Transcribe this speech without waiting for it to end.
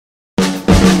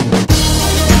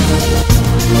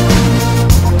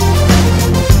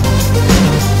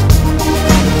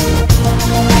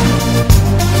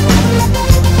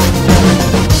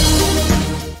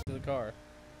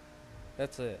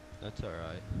That's it. That's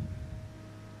alright.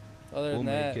 Other We'll than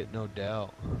make that, it, no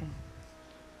doubt.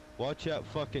 Watch that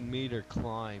fucking meter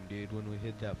climb, dude, when we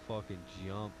hit that fucking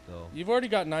jump, though. you've already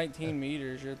got 19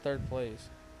 meters. You're in third place.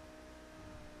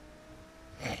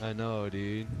 I know,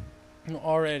 dude.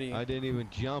 Already. I didn't even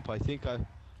jump. I think I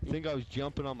was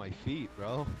jumping on my feet,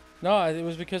 bro. No, it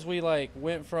was because we like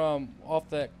went from off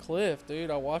that cliff,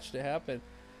 dude. I watched it happen.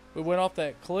 We went off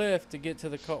that cliff to get to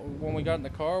the car. When we got in the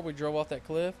car, we drove off that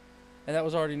cliff, and that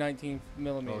was already 19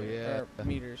 millimeters or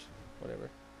meters, whatever.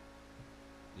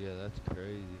 Yeah, that's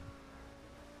crazy.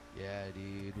 Yeah,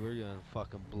 dude, we're gonna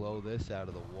fucking blow this out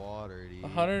of the water, dude.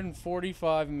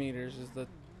 145 meters is the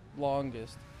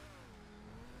longest.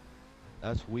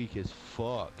 That's weak as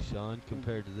fuck, son,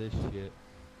 compared to this shit.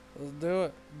 Let's do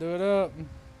it. Do it up.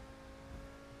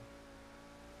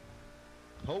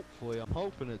 Hopefully, I'm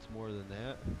hoping it's more than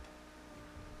that.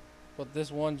 But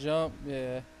this one jump,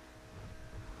 yeah.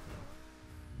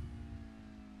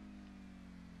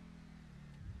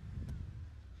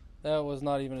 That was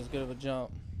not even as good of a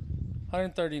jump.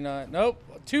 139. Nope.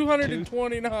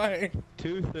 229.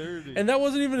 230. And that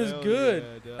wasn't even as Hell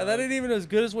good. yeah, And that ain't even as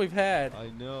good as we've had. I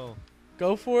know.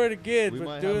 Go for it again, We but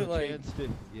might do have it a like chance to.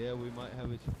 Yeah, we might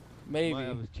have a. maybe. Might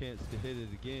have a chance to hit it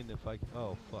again if I.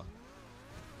 Oh fuck.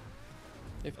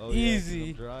 If Oh, easy. Yeah, 'cause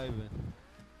I'm driving.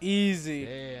 Easy.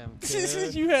 Damn.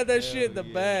 Kid. You had that Hell shit in the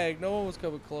yeah. bag. No one was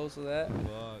coming close to that.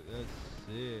 Fuck, that's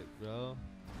sick, bro.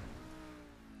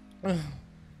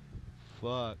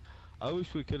 Fuck. I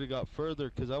wish we could have got further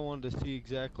because I wanted to see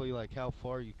exactly like how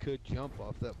far you could jump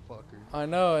off that fucker. I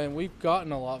know, and we've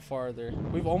gotten a lot farther.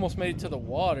 We've almost made it to the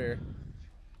water.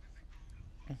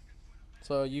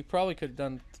 So you probably could have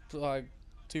done like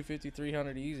 250,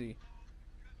 300 easy.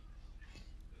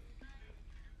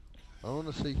 I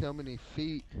want to see how many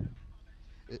feet.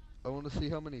 I want to see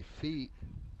how many feet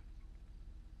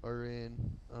are in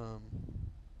a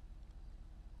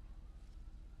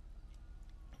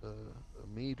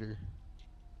meter.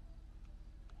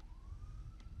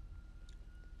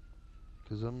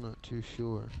 Cause I'm not too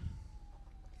sure.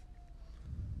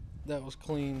 That was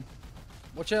clean.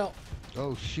 Watch out.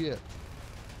 Oh shit!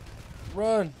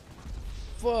 Run.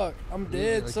 Fuck. I'm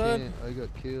dead, I son. can't. I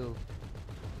got killed.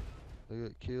 I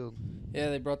got killed. Yeah,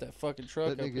 they brought that fucking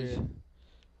truck That up here.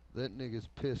 That nigga's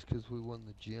pissed because we won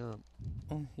the jump.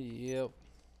 Yep.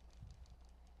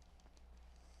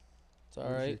 It's Where's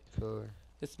alright. your car?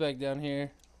 It's back down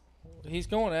here. He's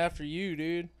going after you,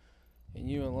 dude. And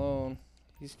you alone.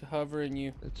 He's hovering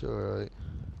you. It's alright.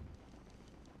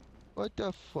 What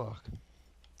the fuck?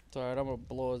 It's alright, I'm gonna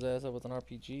blow his ass up with an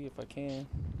RPG if I can.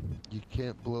 You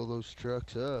can't blow those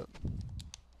trucks up.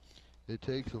 It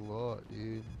takes a lot,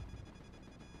 dude.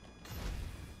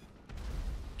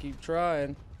 Keep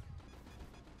trying.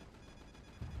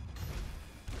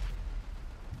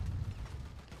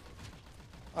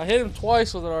 I hit him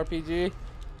twice with an RPG.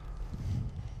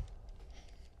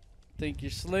 Think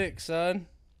you're slick, son.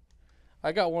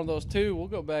 I got one of those too. We'll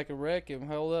go back and wreck him.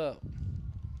 Hold up.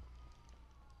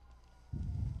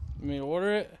 You mean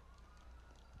order it?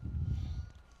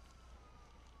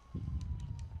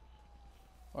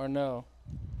 Or no?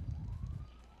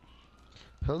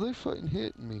 How they fucking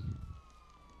hitting me?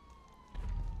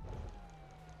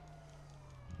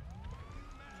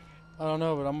 I don't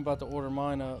know, but I'm about to order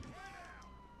mine up.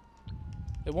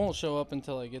 It won't show up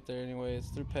until I get there anyway. It's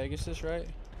through Pegasus, right?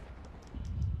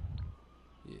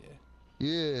 Yeah.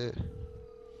 Yeah.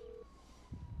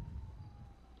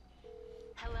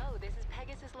 Hello, this is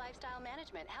Pegasus Lifestyle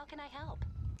Management. How can I help?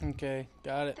 Okay,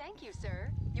 got it. Thank you, sir.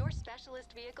 Your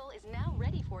specialist vehicle is now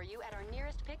ready for you at our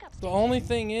nearest pickup The station. only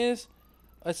thing is,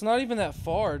 it's not even that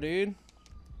far, dude.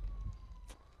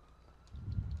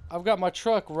 I've got my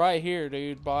truck right here,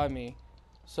 dude, by me.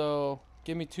 So,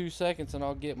 give me 2 seconds and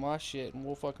I'll get my shit and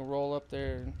we'll fucking roll up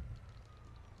there and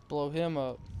blow him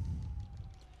up.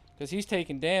 Because he's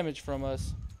taking damage from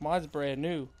us. Mine's brand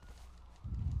new.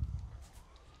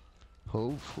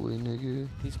 Hopefully, nigga.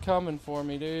 He's coming for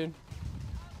me, dude.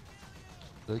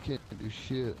 They can't do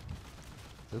shit.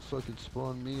 They fucking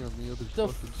spawned me on the other The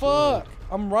fucking fuck? side.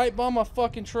 I'm right by my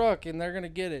fucking truck and they're gonna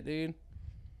get it, dude.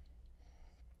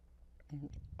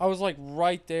 I was like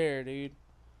right there, dude.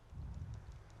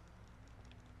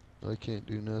 I can't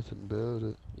do nothing about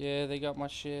it. Yeah, they got my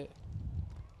shit.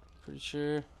 Pretty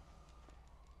sure.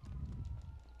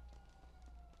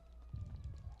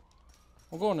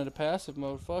 I'm going into passive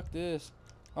mode. Fuck this.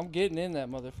 I'm getting in that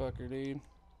motherfucker, dude.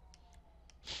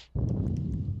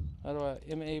 How do I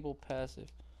enable passive?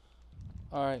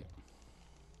 Alright.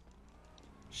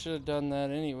 Should have done that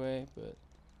anyway, but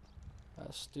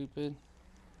that's stupid.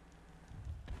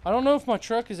 I don't know if my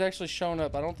truck is actually showing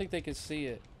up. I don't think they can see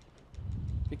it.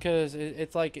 Because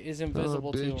it's like, is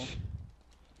invisible to them. Bitch.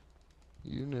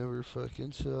 You never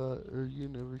fucking saw it, or you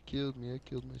never killed me. I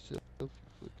killed myself, you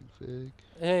fucking fag.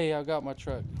 Hey, I got my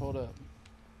truck. Hold up.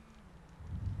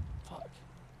 Fuck.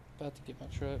 About to get my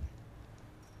truck.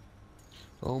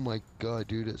 Oh my god,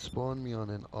 dude, it spawned me on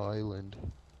an island.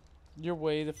 You're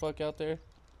way the fuck out there.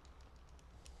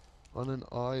 On an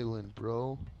island,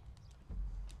 bro.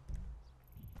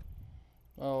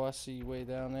 Oh, I see you way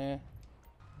down there.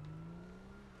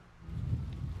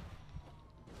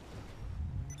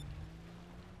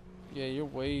 Yeah, you're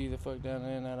way the fuck down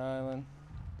there in that island.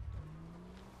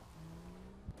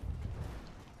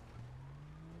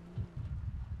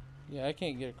 Yeah, I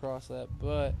can't get across that,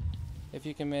 but if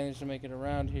you can manage to make it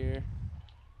around here.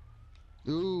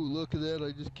 Ooh, look at that.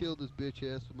 I just killed this bitch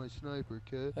ass with my sniper,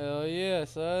 cut. Hell yeah,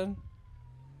 son.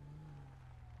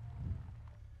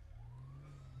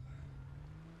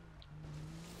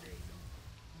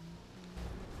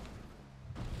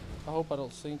 I hope I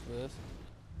don't sink this.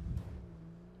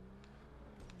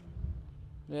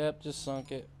 Yep, just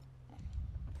sunk it.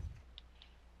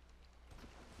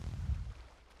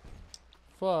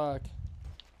 Fuck.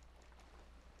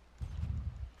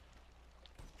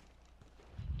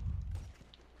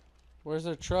 Where's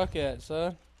their truck at,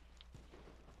 son?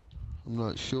 I'm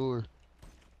not sure.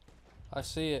 I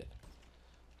see it.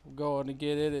 I'm going to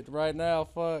get in it right now,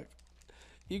 fuck.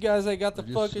 You guys ain't got the I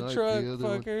just fucking sniped truck, the other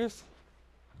one. fuckers.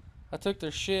 I took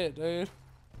their shit, dude.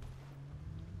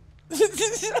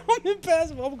 I'm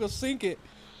impassive. I'm gonna sink it.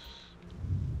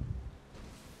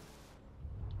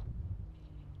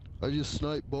 I just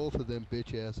sniped both of them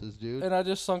bitch asses, dude. And I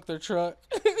just sunk their truck.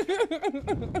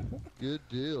 Good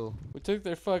deal. We took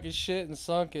their fucking shit and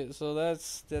sunk it, so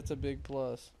that's a big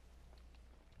plus.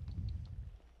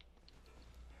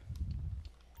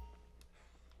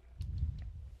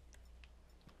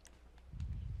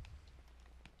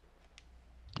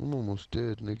 I'm almost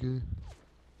dead, nigga.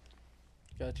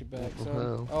 Got you back, Oh, son.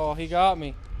 hell. Oh, he got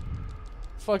me.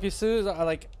 Fuck, as soon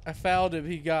as I found him,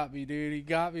 he got me, dude. He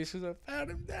got me as soon as I found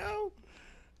him now.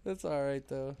 That's alright,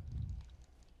 though.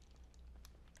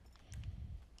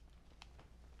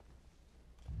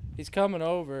 He's coming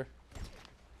over.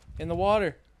 In the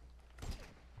water.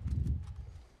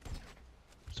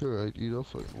 It's alright, dude. I'll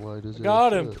fucking light his ass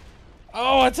Got him. up.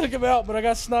 Oh, I took him out, but I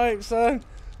got sniped, son.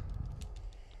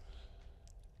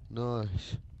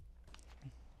 Nice.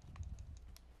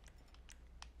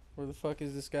 Where the fuck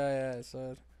is this guy at,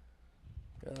 son?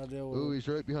 Gotta deal with Ooh, him. he's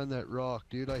right behind that rock,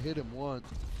 dude. I hit him once.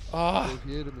 Ah, If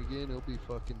you hit him again, he'll be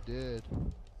fucking dead.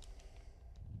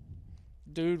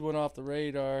 dude went off the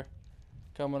radar.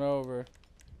 Coming over.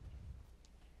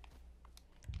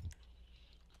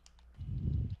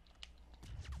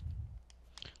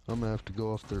 I'm gonna have to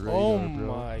go off the radar, Oh bro.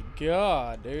 my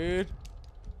god, dude.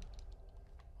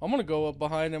 I'm gonna go up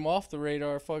behind him off the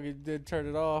radar if I did turn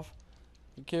it off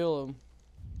and kill him.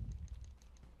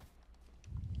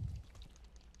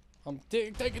 I'm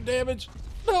taking damage.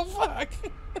 No, fuck.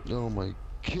 Oh my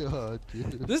god,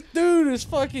 dude. This dude is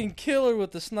fucking killer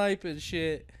with the sniping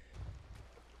shit.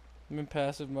 I'm in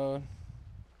passive mode.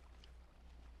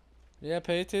 Yeah,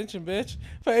 pay attention, bitch.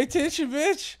 Pay attention,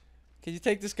 bitch. Can you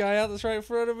take this guy out that's right in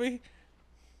front of me?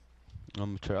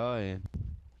 I'm trying.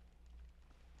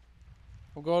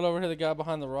 I'm going over to the guy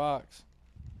behind the rocks.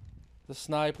 The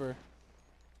sniper.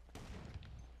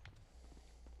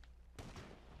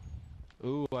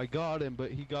 Ooh, I got him,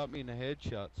 but he got me in a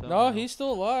headshot somehow. No, he's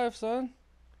still alive, son.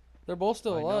 They're both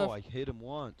still I alive. know, I hit him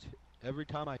once. Every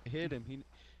time I hit him,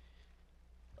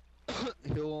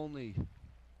 he'll only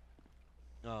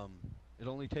it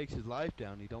only takes his life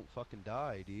down. He don't fucking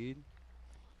die, dude.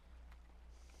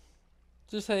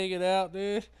 Just hanging out,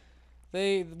 dude.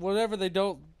 Whatever they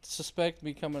don't suspect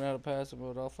me coming out of passive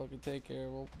mode, I'll fucking take care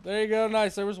of them. There you go,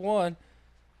 nice. There was one.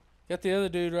 Got the other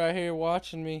dude right here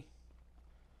watching me.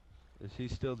 Is he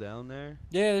still down there?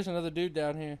 Yeah, there's another dude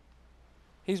down here.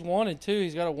 He's wanted too.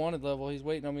 He's got a wanted level. He's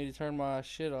waiting on me to turn my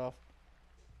shit off.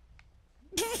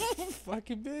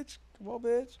 Fucking bitch. Come on,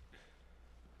 bitch.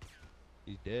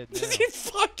 He's dead now.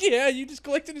 Fuck yeah, you just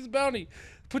collected his bounty.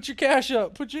 Put your cash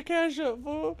up. Put your cash up,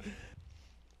 fool.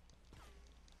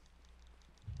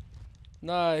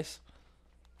 Nice.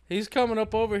 He's coming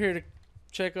up over here to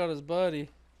check on his buddy.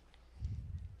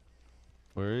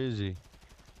 Where is he?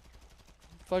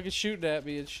 Fucking shooting at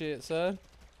me and shit, son.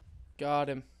 Got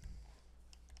him.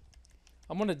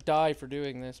 I'm gonna die for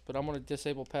doing this, but I'm gonna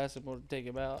disable passive mode to take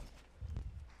him out.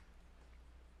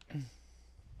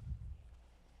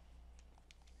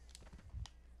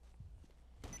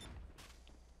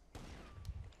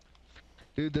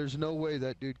 Dude, there's no way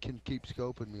that dude can keep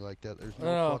scoping me like that. There's no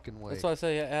No, fucking way. that's why I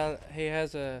say he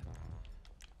has a...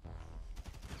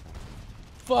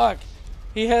 Fuck!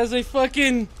 He has a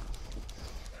fucking...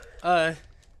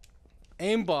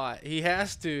 aimbot. He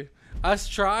has to. I was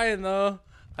trying, though.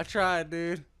 I tried,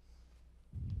 dude.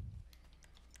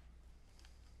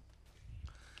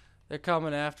 They're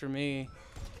coming after me.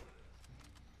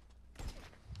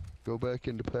 Go back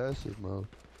into passive mode.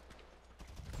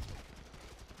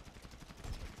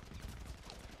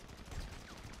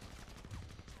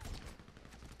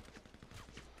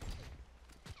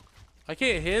 I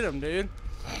can't hit him, dude.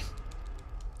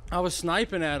 I was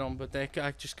sniping at them, but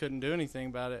I just couldn't do anything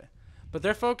about it. But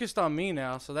they're focused on me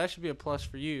now, so that should be a plus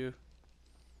for you.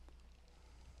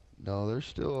 No, they're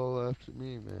still all after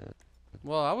me, man.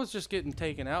 Well, I was just getting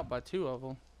taken out by 2 of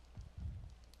them.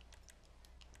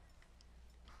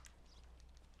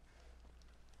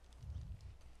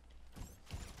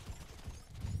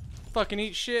 Fucking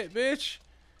eat shit, bitch.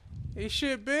 Eat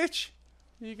shit, bitch.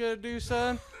 You gotta do,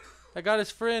 son? I got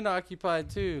his friend occupied,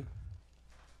 too.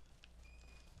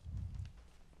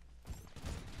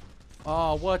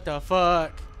 Oh, what the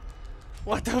fuck?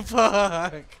 What the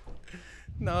fuck?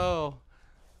 No.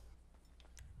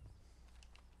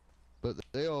 But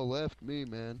they all left me,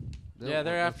 man. Yeah,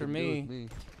 they're after me.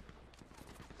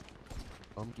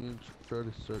 I'm gonna try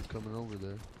to start coming over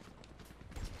there.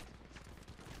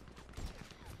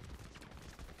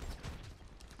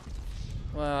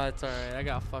 Well, it's alright. I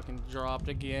got fucking dropped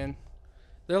again.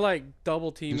 They're like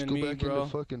double teaming Just go me, back bro.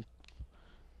 into fucking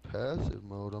passive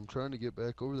mode. I'm trying to get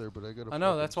back over there, but I gotta. I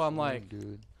know, fucking that's why I'm swing, like-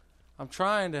 dude. I'm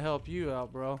trying to help you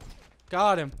out, bro.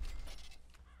 Got him.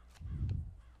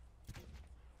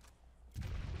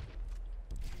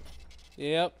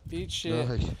 Yep, eat shit.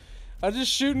 Nice. I'm just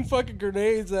shooting fucking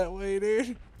grenades that way,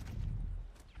 dude.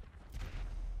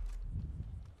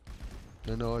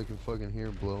 I know I can fucking hear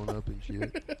him blowing up and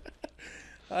shit.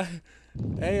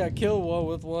 Hey, I killed one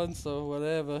with one, so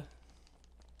whatever.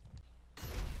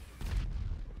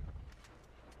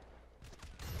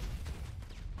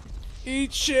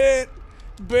 Eat shit,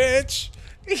 bitch.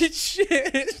 Eat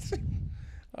shit.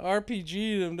 I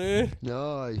RPG'd him, dude.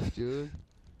 Nice, dude.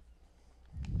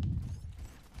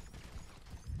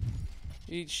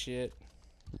 Eat shit.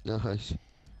 Nice.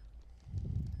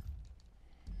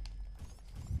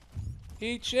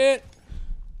 Eat shit.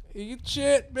 Eat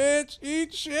shit, bitch.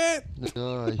 Eat shit.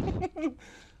 Nice.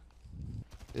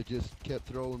 It just kept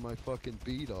throwing my fucking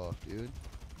beat off, dude.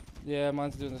 Yeah,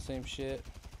 mine's doing the same shit.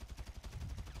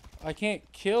 I can't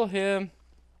kill him.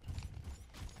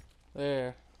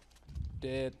 There.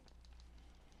 Dead.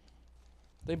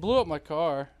 They blew up my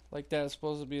car. Like that's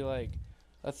supposed to be like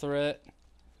a threat.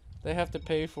 They have to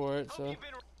pay for it, so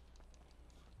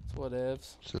it's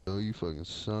whatevs. So you fucking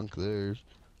sunk theirs.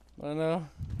 I know.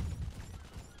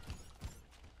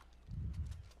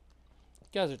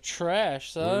 You guys are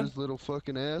trash, Where'd son. his little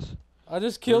fucking ass? I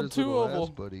just Where'd killed his 2 little of ass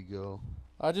them. buddy go?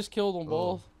 I just killed them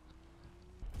both.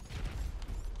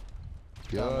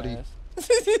 Got him.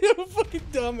 Dumbass. Fucking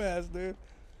dumbass, dude.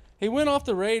 He went off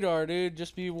the radar, dude.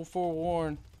 Just be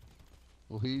forewarned.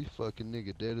 Well, he's fucking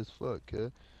nigga dead as fuck, huh?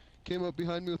 Came up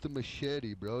behind me with a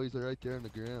machete, bro. He's right there on the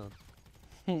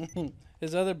ground.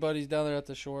 His other buddy's down there at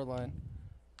the shoreline.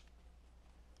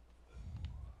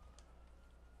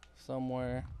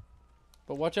 Somewhere.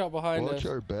 But watch out behind us. Watch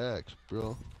our backs,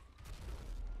 bro.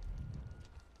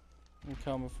 I'm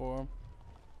coming for him.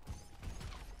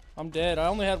 I'm dead. I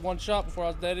only had 1 shot before I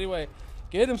was dead anyway.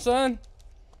 Get him, son.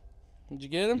 Did you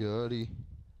get him? Got him.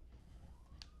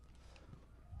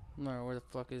 No, where the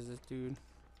fuck is this dude?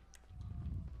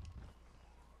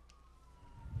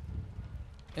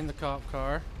 In the cop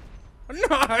car.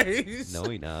 Nice! No,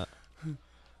 he not.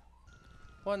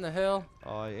 What in the hell?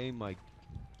 Oh, I aim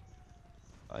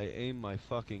my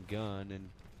fucking gun and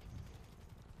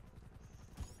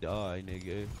die,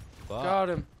 nigga. Fuck. Got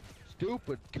him.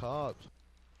 Stupid cops.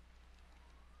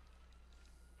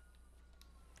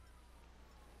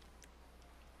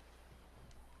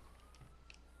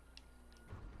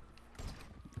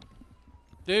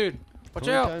 Dude, watch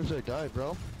How out. many times I died,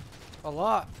 bro? A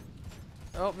lot.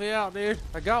 Help me out, dude.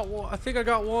 I got one. I think I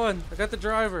got one. I got the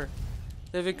driver.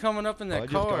 They've been coming up in that I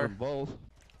just got car. them both.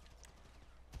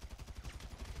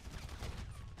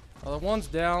 Oh, the one's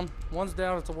down. One's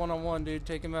down. It's a one-on-one, dude.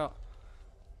 Take him out.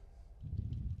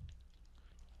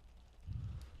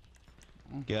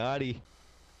 Got him.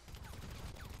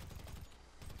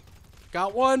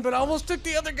 Got one, but I almost took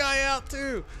the other guy out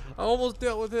too. I almost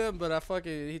dealt with him, but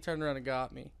he turned around and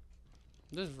got me.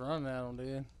 Just run at him,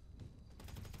 dude.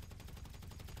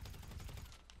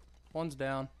 One's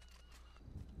down.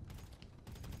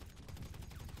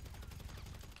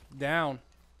 Down.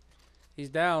 He's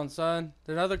down, son.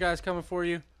 The other guy's coming for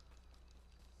you.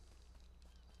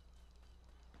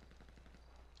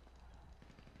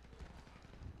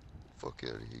 Fuck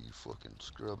out of here, you fucking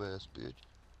scrub ass bitch.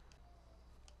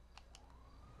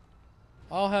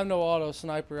 I don't have no auto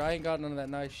sniper. I ain't got none of that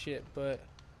nice shit, but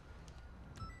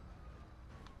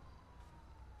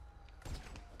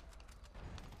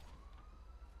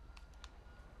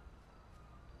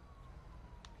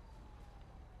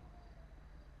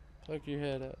fuck your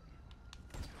head up.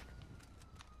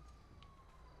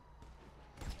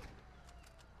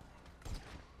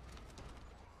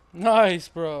 Nice,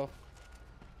 bro.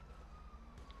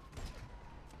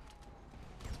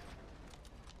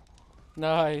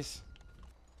 Nice.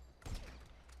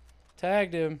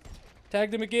 Tagged him.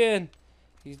 Tagged him again.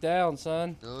 He's down,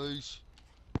 son. Nice.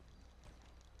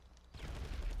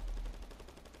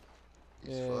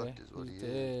 He's Yeah, fucked is what he's he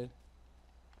is. dead.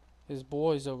 His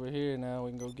boy's over here now.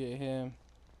 We can go get him.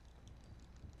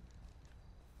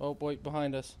 Oh, wait,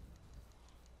 behind us.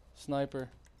 Sniper.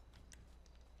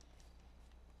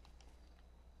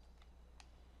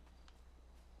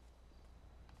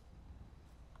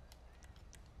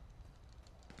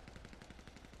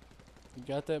 You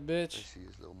got that I bitch? see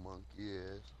his little monkey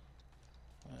ass.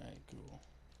 Alright, cool.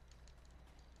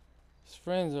 His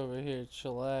friend's over here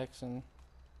chillaxing.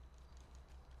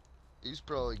 He's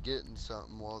probably getting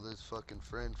something while this fucking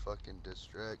friend fucking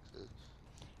distracts us.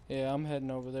 Yeah, I'm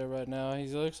heading over there right now. He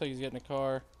looks like he's getting a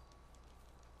car.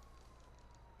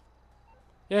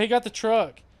 Yeah, he got the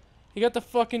truck. He got the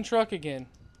fucking truck again.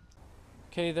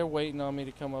 Okay, they're waiting on me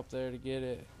to come up there to get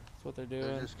it. That's what they're doing.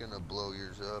 They're just gonna blow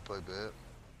yours up, I bet.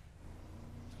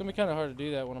 It's gonna be kind of hard to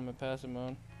do that when I'm in passive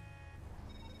mode.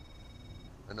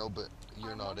 I know, but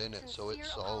you're Our not most in it, so it's sincere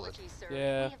solid. apologies, sir.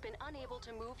 Yeah. We have been unable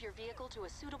to move your vehicle to a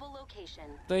suitable location.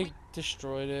 They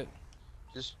destroyed it.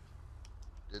 Just,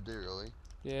 did they really?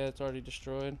 Yeah, it's already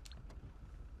destroyed.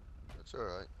 That's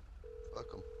alright.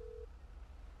 Fuck them.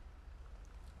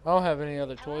 I don't have any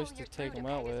other Hello, toys to you're take through them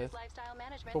to out Pegasus with. Lifestyle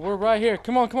Management. But How we're can right I here. help?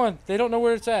 Come on, come on. They don't know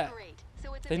where it's at. Great.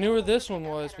 So it's They knew where available this for one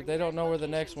pickup was, at but our they don't nearest know where the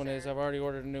location, next one is. sir. I've already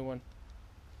ordered a new one.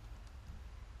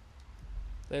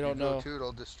 They You don't go know. to it,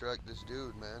 I'll distract this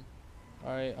dude, man.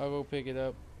 Alright, I'll go pick it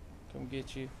up. Come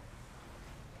get you.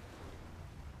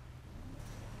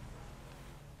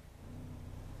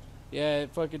 Yeah,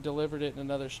 it fucking delivered it in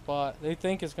another spot. They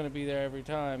think it's gonna be there every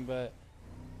time, but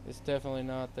it's definitely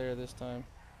not there this time.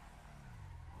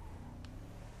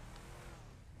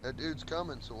 That dude's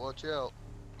coming, so watch out.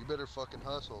 You better fucking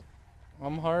hustle.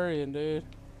 I'm hurrying, dude.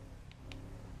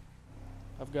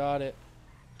 I've got it.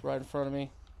 It's right in front of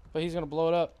me. But he's gonna blow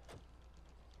it up.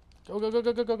 Go, go, go,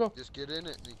 go, go, go, go. Just get in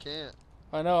it, and you can't.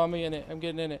 I know, I'm in it. I'm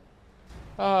getting in it.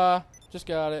 Just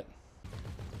got it.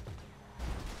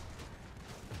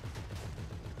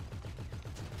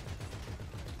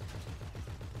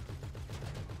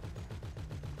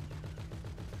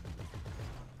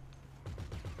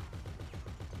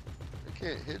 You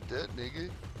can't hit that, nigga.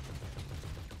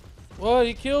 What?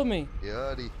 He killed me.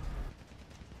 Yachty.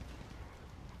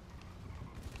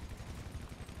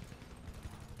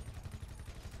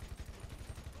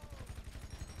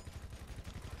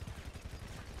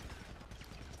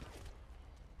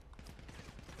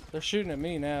 They're shooting at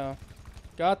me now.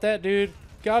 Got that, dude.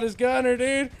 Got his gunner,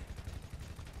 dude.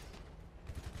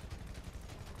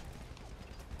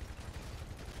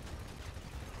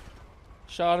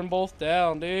 Shot them both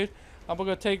down, dude. I'm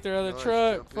gonna go take their other Nice,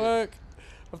 truck. jump in. Fuck.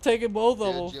 I'm taking both of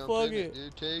Yeah, them. jump Fuck in it.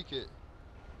 dude. Take it.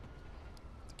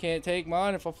 Can't take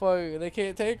mine if I fuck. They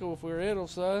can't take them if we're in them,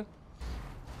 son.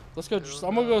 Let's go. Hell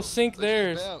I'm gonna go no. sink Let's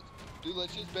theirs. just bounce. Dude,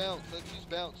 let's just bounce. Let's just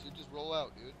bounce. You just roll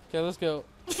out, dude. Okay, let's go.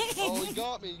 Oh, he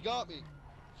got me. He got me.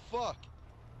 Fuck.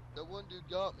 That one dude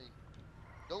got me.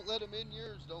 Don't let him in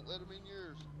yours. Don't let him in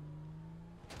yours.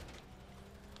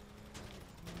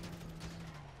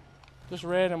 Just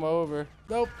ran him over.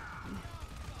 Nope.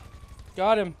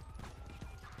 Got him.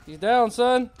 He's down,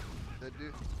 son. That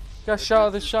dude. Got that shot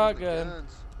with a dude's just full of shotgun.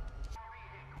 guns.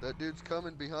 That dude's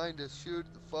coming behind us. Shoot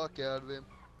the fuck out of him.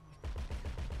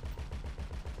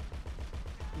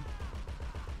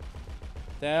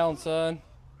 Down, son.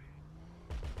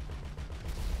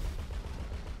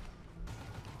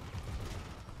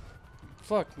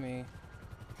 Fuck me.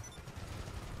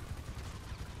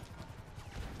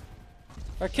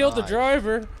 I killed the Nice.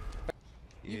 driver.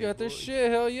 You Yeah, got this boy.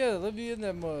 shit? Hell yeah. Let me in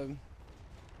that mug.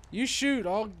 You shoot,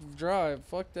 I'll drive.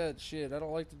 Fuck that shit. I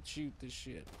don't like to shoot this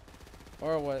shit.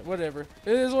 Or what? Whatever.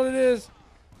 It is what it is.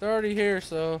 They're already here,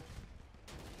 so.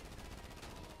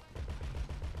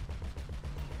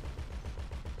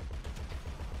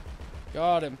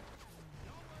 Got him.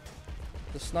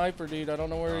 The sniper dude, I don't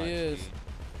know where he Nice, is. dude.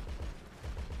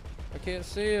 I can't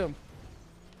see him.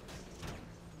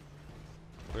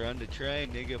 We're on the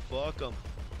train, nigga. Fuck them.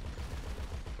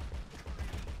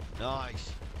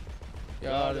 Nice.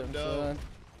 Got him, him, though. son.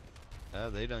 Oh,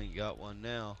 they done got one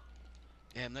now.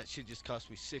 Damn, that shit just cost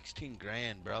me 16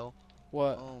 grand, bro.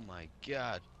 What? Oh my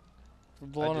god. For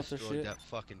blowing I up their destroyed shit? that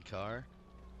fucking car.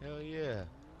 Hell yeah.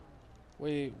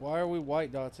 Wait, why are we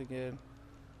white dots again?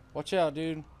 Watch out,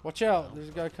 dude. Watch out. There's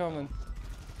a guy coming.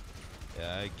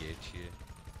 Yeah, I get you.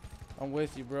 I'm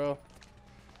with you, bro.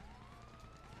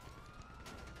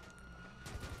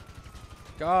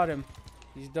 Got him.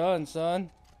 He's done, son.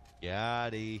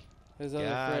 Yachty. His other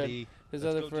friend. Yachty. His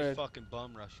Let's other go friend. just fucking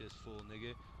bum rush this fool,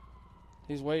 nigga.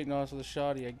 He's waiting on us with a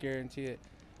shotty, I guarantee it.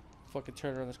 Fucking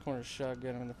turn around this corner,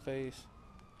 shotgun him in the face.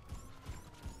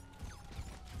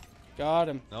 Got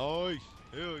him. Nice.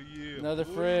 Hell yeah. Another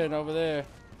boy. friend over there.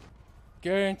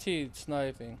 Guaranteed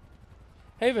sniping.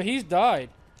 Hey, but he's died.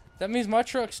 That means my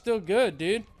truck's still good,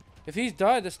 dude. If he's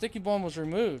died, the sticky bomb was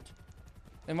removed.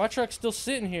 And my truck's still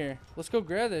sitting here. Let's go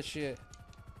grab that shit.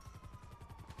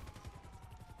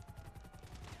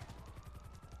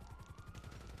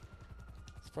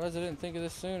 Surprised I didn't think of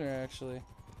this sooner, actually.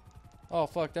 Oh,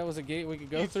 fuck, that was a gate we could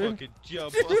go You through? fucking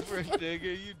jump over it, nigga.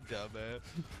 You dumbass.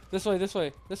 This way, this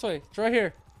way, this way. It's right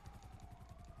here.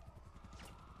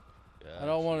 I Yeah,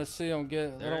 don't want to see them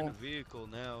get... I They're in the don't, vehicle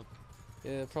now.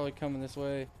 yeah, they're probably coming this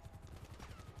way.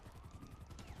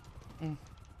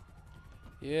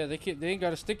 Yeah, they ain't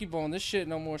got a sticky bomb on this shit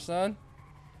no more, son.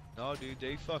 No, dude,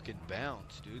 they fucking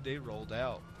bounced, dude. They rolled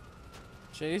out.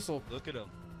 Chase will... Look at them.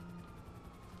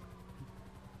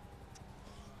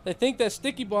 They think that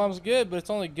sticky bomb's good, but it's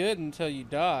only good until you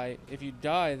die. If you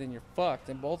die, then you're fucked,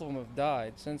 and both of them have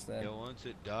died since then. Yeah, once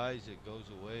it dies, it goes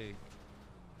away.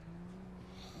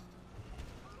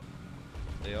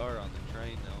 They are on the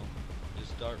train, though.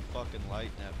 Just start fucking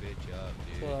lighting that bitch up,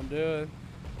 That's dude. what I'm doing.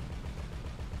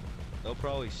 They'll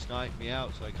probably snipe me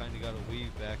out, so I kind of got to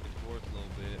weave back and forth a little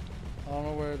bit. I don't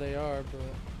know where they are, but...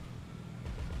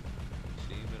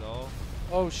 See them at all?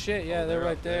 Oh, shit, yeah, Oh, they're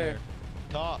right up there.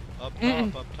 Top, up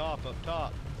top, up top, up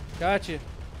top. Gotcha.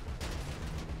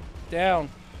 Down.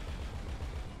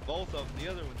 Both of them, the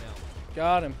other one now.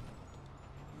 Got him.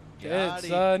 Dead, Got him.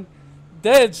 son.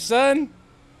 Dead, son.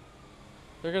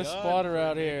 They're gonna Done spawn for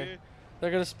around nigga. here.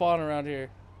 They're gonna spawn around here.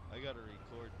 I gotta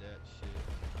record that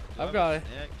shit. Do I've I got have it.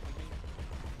 a snack,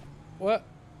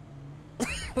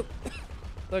 What?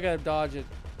 Look at him dodging.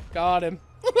 Got him.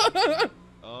 nigga?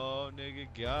 Oh, nigga,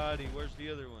 got him. Where's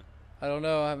the other one? I don't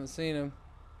know. I haven't seen him.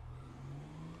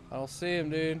 I don't see him,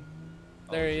 dude.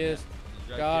 There Oh, he yeah. is.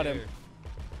 He's right Got him. there.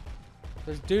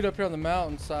 There's a dude up here on the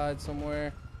mountainside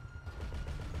somewhere.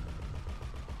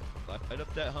 Light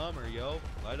up that Hummer, yo.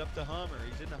 Light up the Hummer.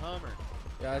 He's in the Hummer.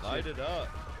 Light Gotcha. it up.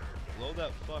 Blow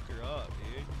that fucker up,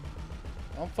 dude.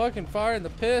 I'm fucking firing the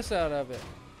piss out of it.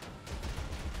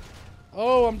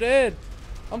 Oh, I'm dead.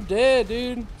 I'm dead,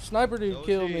 dude. Sniper dude So is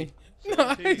killed he. me. So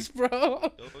is he. Nice,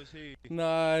 bro. So is he.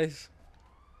 Nice.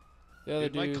 The other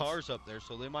Dude, my dudes. car's up there,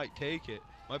 so they might take it.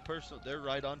 My personal, they're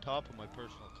right on top of my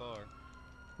personal car.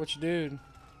 Which dude?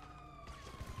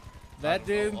 I That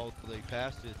don't know. dude? Oh, they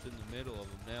passed it. It's in the middle of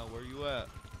them now. Where you at?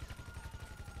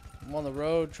 I'm on the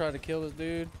road trying to kill this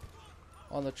dude.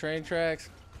 On the train tracks.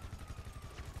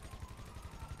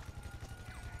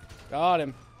 Got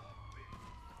him.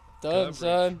 Done, Coverage.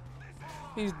 son.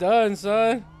 He's done,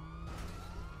 son.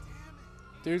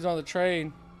 Dude's on the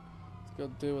train. Let's go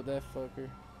deal with that fucker.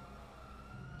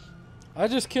 I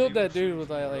just killed They were that dude shooting with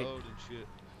from the like road and shit.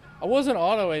 I wasn't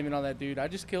auto aiming on that dude. I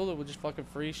just killed it with just fucking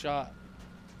free shot.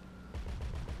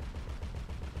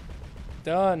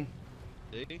 Done.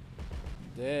 See?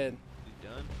 Dead. He's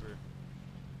done for.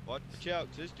 Watch out,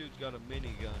 'cause this dude's got a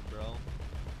minigun, bro.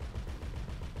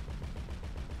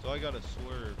 So I gotta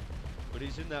swerve. But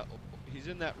he's in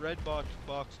that red box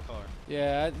car.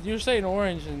 Yeah, you were saying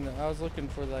orange, and I was looking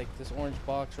for like this orange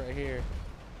box right here.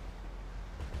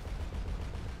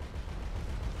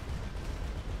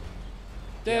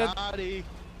 Dead. Yachty.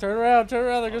 Turn around,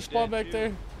 they're I'm gonna spawn dead, back too.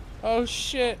 there. Oh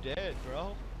shit. Dead,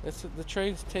 bro. The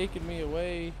train's taking me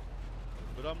away.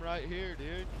 But I'm right here,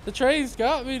 dude. The train's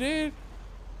got me, dude.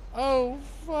 Oh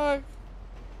fuck.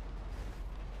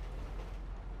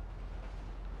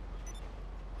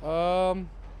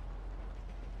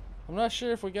 I'm not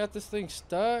sure if we got this thing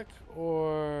stuck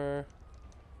or.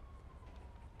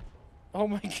 Oh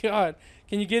my god.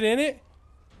 Can you get in it?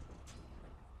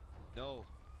 No.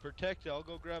 Protect it. I'll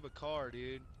go grab a car,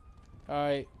 dude.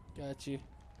 Alright, got you.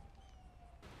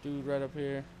 Dude right up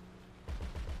here.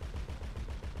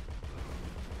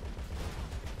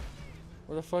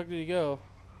 Where the fuck did he go?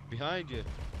 Behind you.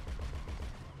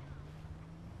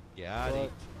 Yeah.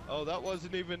 Fuck. Oh, that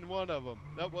wasn't even one of them.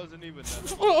 That wasn't even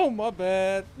that. Oh, my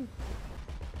bad.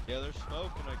 Yeah, they're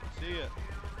smoking. I can see it.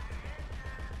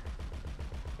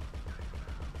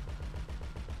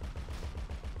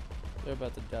 They're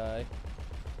about to die.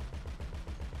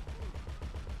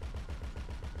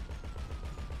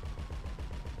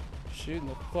 Shooting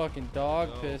the fucking dog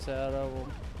No. piss out of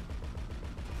them.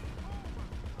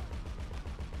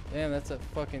 Damn, that's a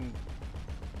fucking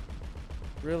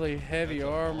really heavy That's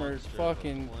a armored monster of a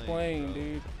fucking plane, plane, bro.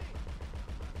 dude.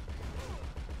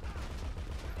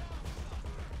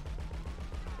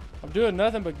 I'm doing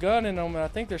nothing but gunning them, and I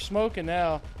think they're smoking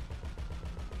now.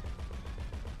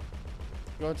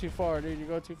 Going too far, dude. You're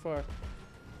going too far.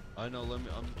 I know.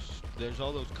 There's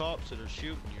all those cops that are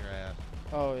shooting your ass.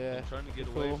 Oh yeah. I'm trying to get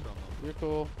You're away cool. from them. You're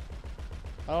cool.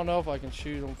 I don't know if I can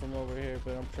shoot them from over here,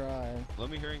 but I'm trying. Let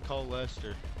me hear and call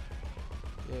Lester.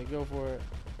 Yeah, go for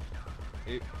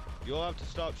it. You'll have to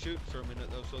stop shooting for a minute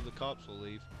though, so the cops will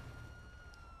leave.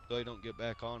 So they don't get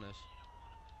back on us.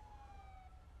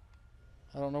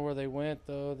 I don't know where they went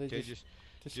though. They Okay, just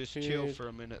just chill disappeared. for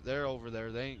a minute. They're over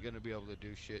there. They ain't gonna be able to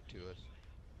do shit to us.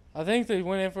 I think they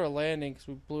went in for a landing because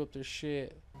we blew up their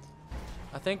shit.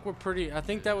 I think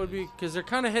that would be because they're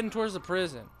kind of heading towards the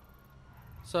prison.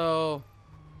 So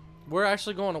we're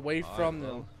actually going away from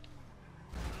them.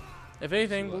 If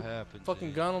anything, See what we'll happens, fucking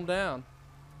eh? gun them down.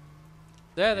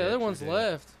 Yeah, the Yeah, other true one's that.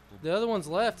 left. The other one's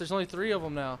left. There's only 3 of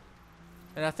them now.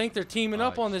 And I think they're teaming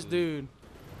up on this sweet. dude.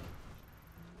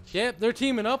 Yep, they're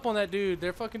teaming up on that dude.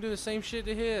 They're fucking doing the same shit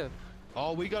to him.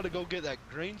 Oh, we gotta go get that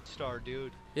Green Star,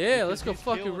 dude. Yeah, Because let's go he's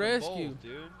fucking killing them rescue. both,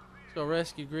 dude. Let's go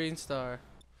rescue Green Star.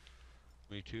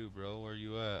 Me too, bro. Where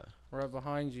you at? Right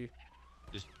behind you.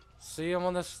 Just- See him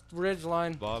on this ridge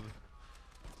line. Bob.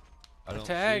 I don't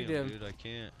tagged see him, him. dude. I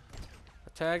can't. I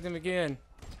tagged him again.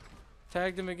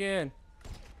 Tagged him again.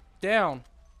 Down.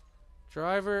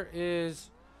 Driver is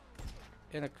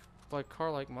in a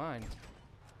car like mine.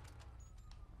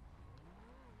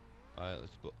 Alright,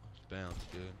 let's bounce,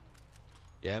 dude.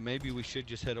 Yeah, maybe we should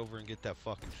just head over and get that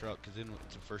fucking truck, cause then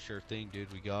it's a for sure thing,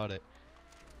 dude. We got it.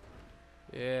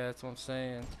 Yeah, that's what I'm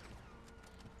saying.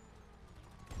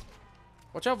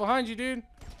 Watch out behind you, dude.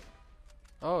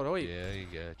 Oh, no, wait. Yeah, you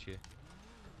got you.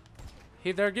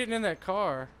 They're getting in that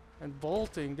car and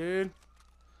bolting, dude.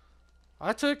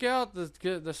 I took out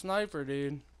the sniper,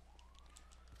 dude.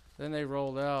 Then they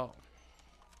rolled out.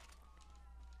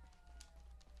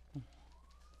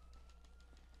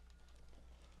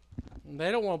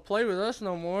 They don't want to play with us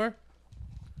no more.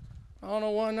 I don't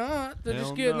know why not. They're just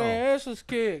Hell getting no. their asses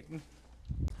kicked.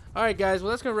 All right, guys. Well,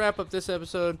 that's going to wrap up this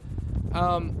episode.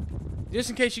 Just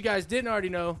in case you guys didn't already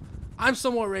know, I'm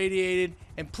somewhat radiated.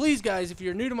 And please, guys, if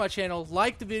you're new to my channel,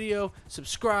 like the video,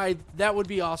 subscribe. That would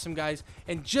be awesome, guys.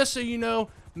 And just so you know,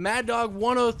 Mad Dog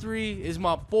 103 is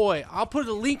my boy. I'll put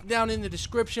a link down in the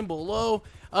description below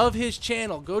of his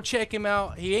channel. Go check him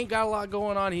out. He ain't got a lot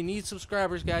going on. He needs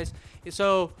subscribers, guys.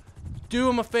 So do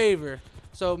him a favor.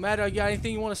 So, Mad Dog, you got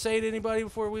anything you want to say to anybody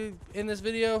before we end this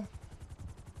video?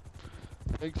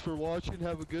 Thanks for watching.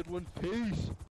 Have a good one. Peace.